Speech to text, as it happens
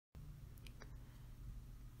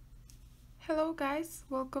Hello guys,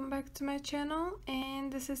 welcome back to my channel,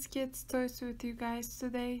 and this is Kids Toys with you guys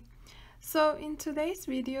today. So in today's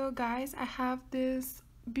video guys, I have this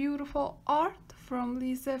beautiful art from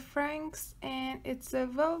Lisa Franks, and it's a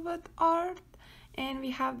velvet art, and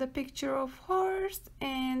we have the picture of horse,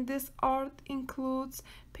 and this art includes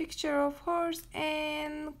picture of horse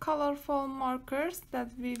and colorful markers that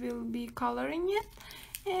we will be coloring it.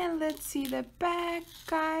 And let's see the back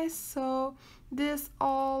guys. So this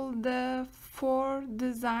all the 4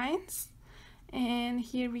 designs, and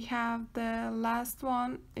here we have the last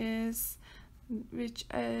one which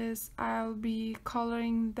is I'll be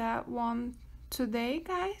coloring that one today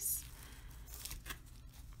guys.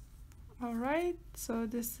 Alright, so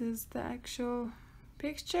this is the actual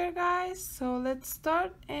picture guys, so let's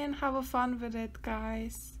start and have a fun with it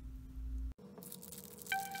guys.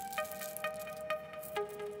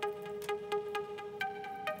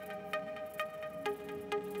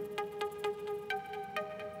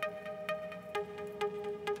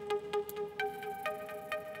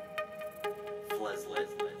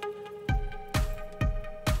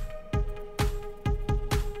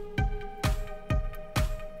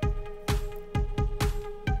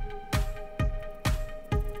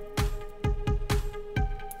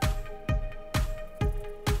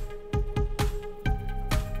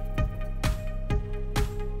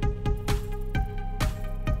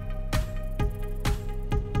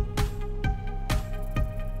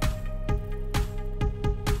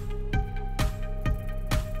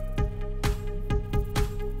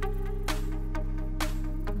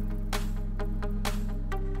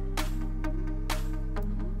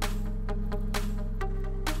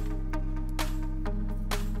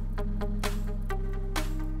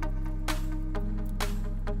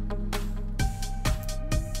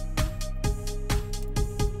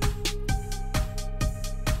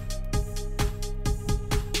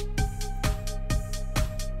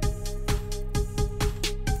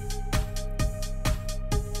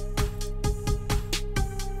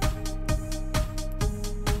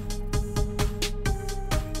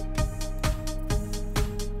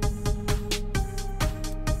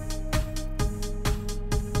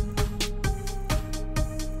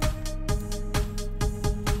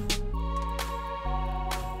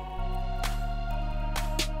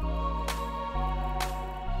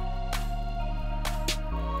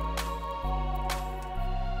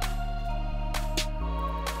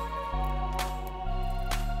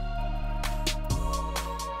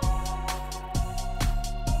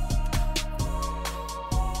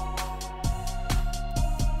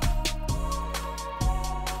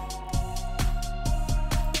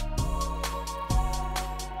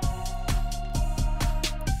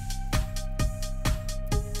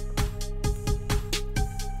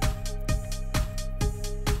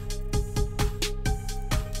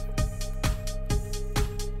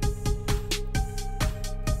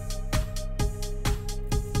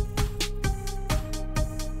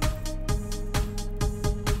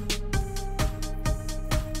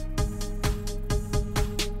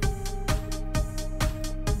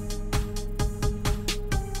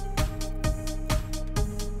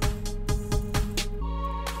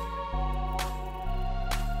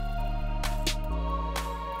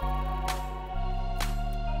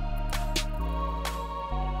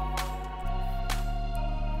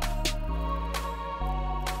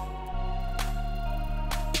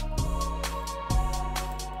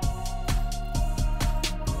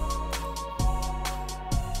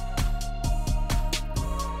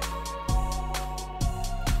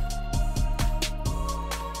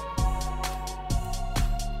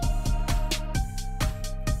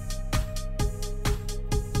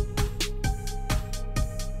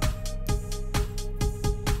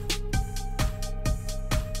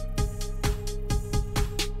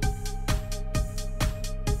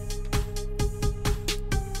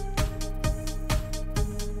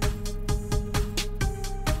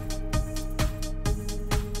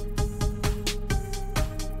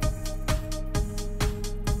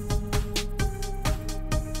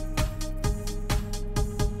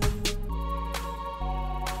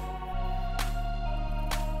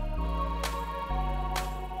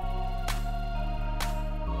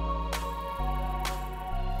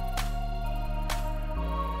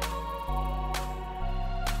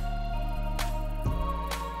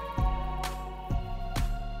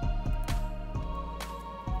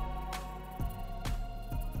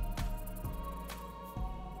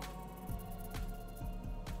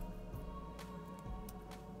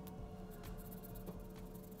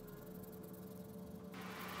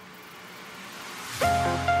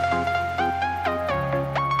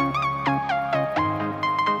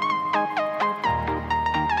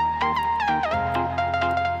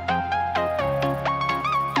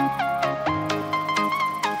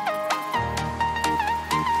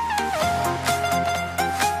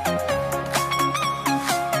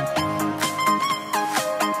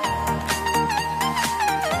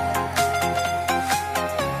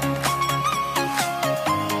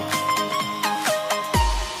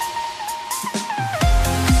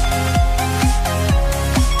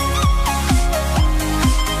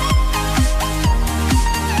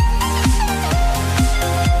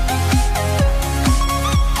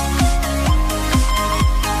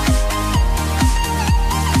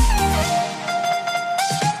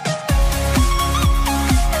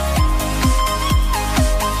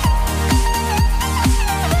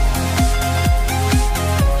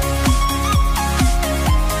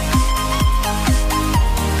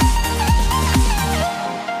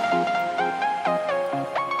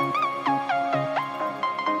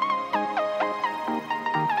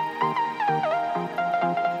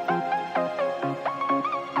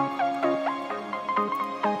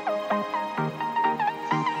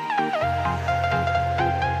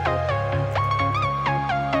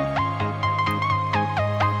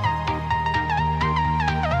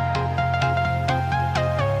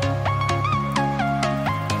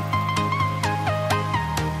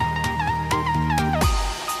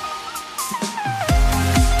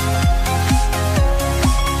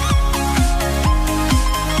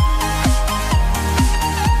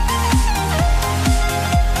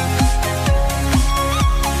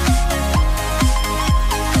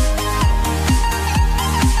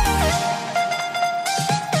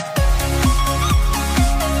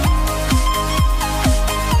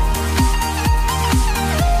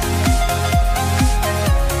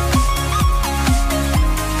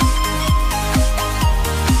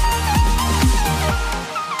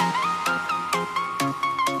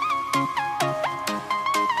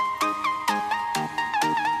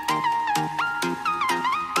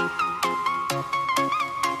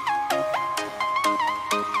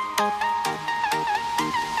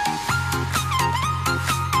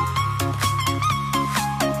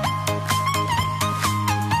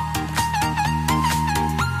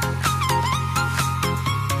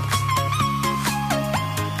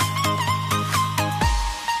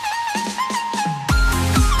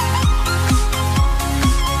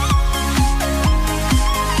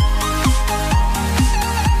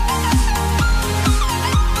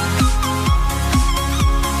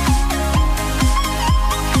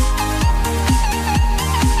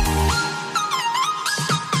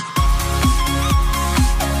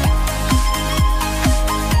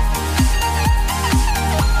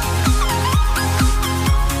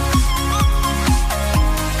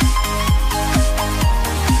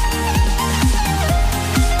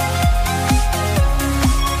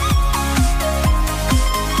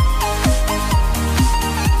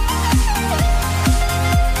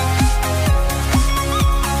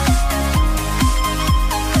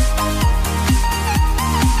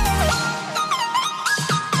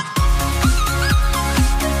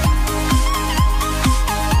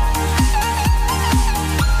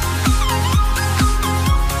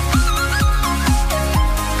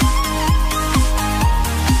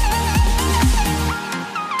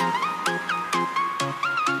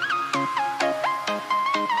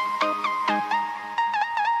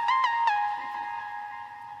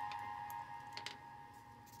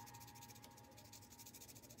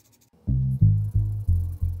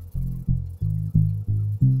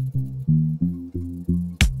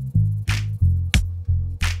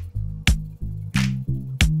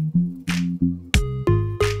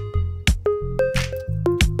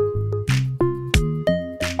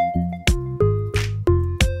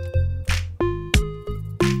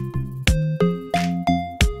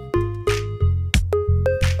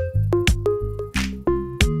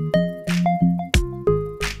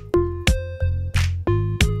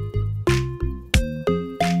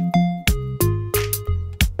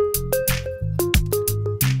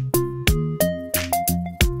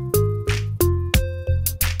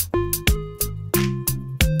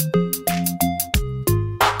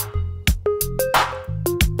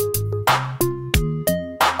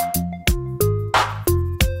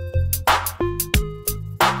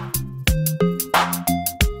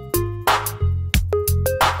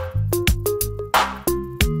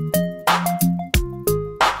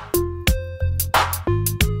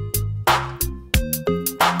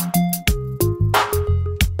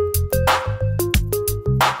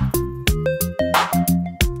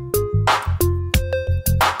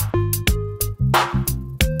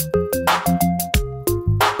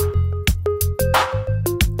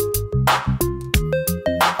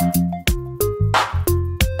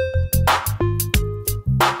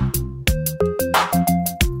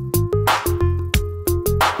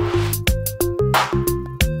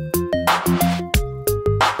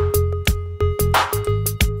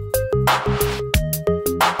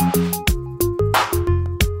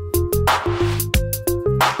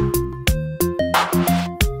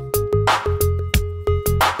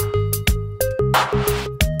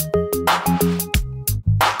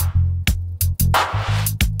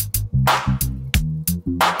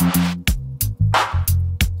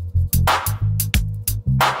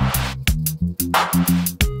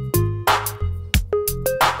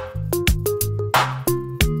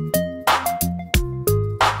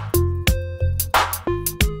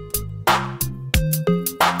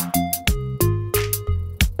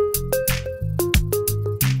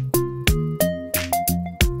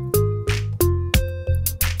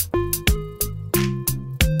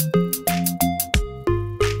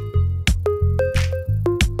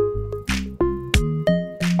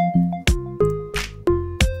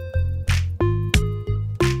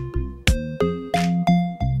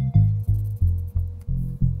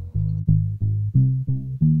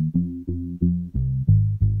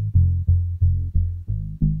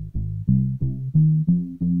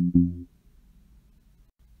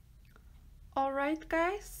 Alright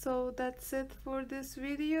guys, so that's it for this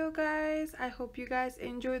video guys. I hope you guys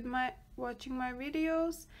enjoyed watching my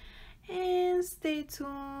videos, and stay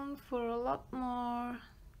tuned for a lot more.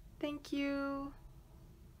 Thank you.